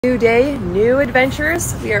New day, new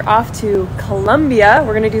adventures. We are off to Colombia.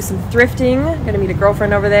 We're gonna do some thrifting. Gonna meet a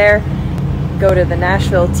girlfriend over there. Go to the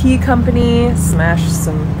Nashville Tea Company, smash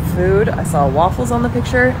some food. I saw waffles on the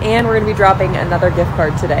picture, and we're gonna be dropping another gift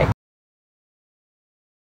card today.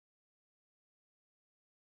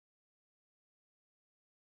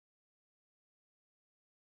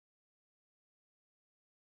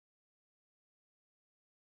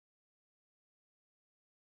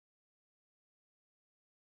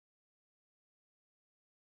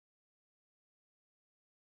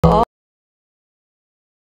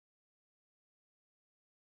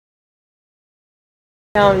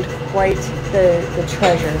 Found quite the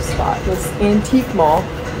treasure spot. This antique mall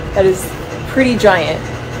that is pretty giant.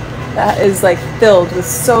 That is like filled with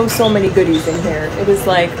so many goodies in here. It is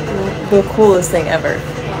like the coolest thing ever.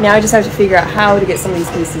 Now I just have to figure out how to get some of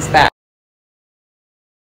these pieces back.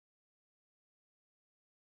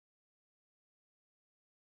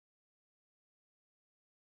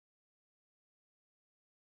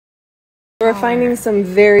 We're finding some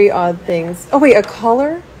very odd things. Oh wait, a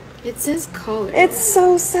collar? It says collar. It's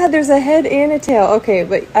so sad. There's a head and a tail. Okay,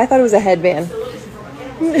 but I thought it was a headband.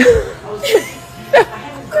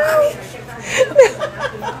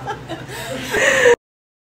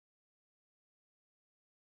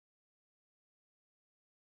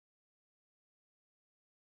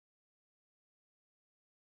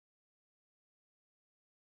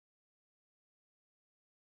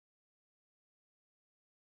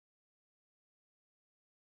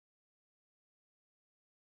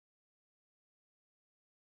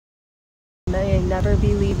 May never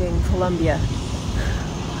be leaving Colombia.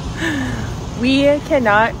 We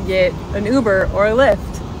cannot get an Uber or a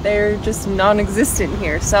Lyft. They're just non-existent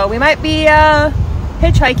here. So we might be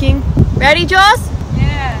hitchhiking. Ready, Joss?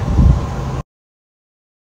 Yeah.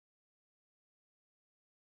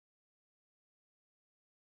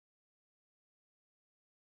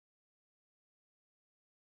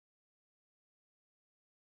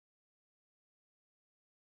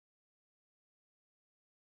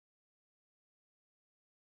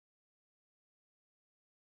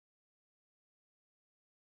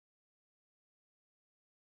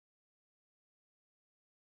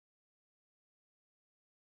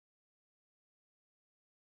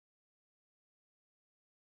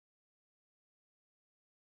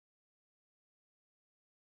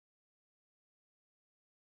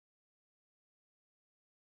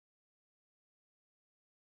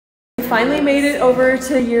 Finally made it over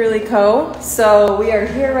to Yearly Co. So we are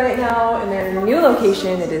here right now in their new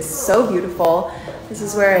location. It is so beautiful. This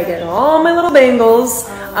is where I get all my little bangles.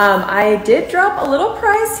 I did drop a little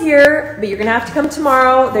price here, but you're gonna have to come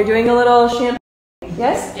tomorrow. They're doing a little champagne.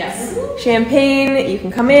 Yes? Yes. Champagne, you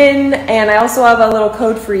can come in, and I also have a little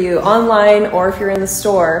code for you online or if you're in the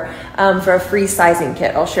store for a free sizing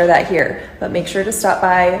kit. I'll share that here, but make sure to stop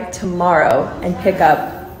by tomorrow and pick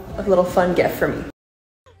up a little fun gift for me.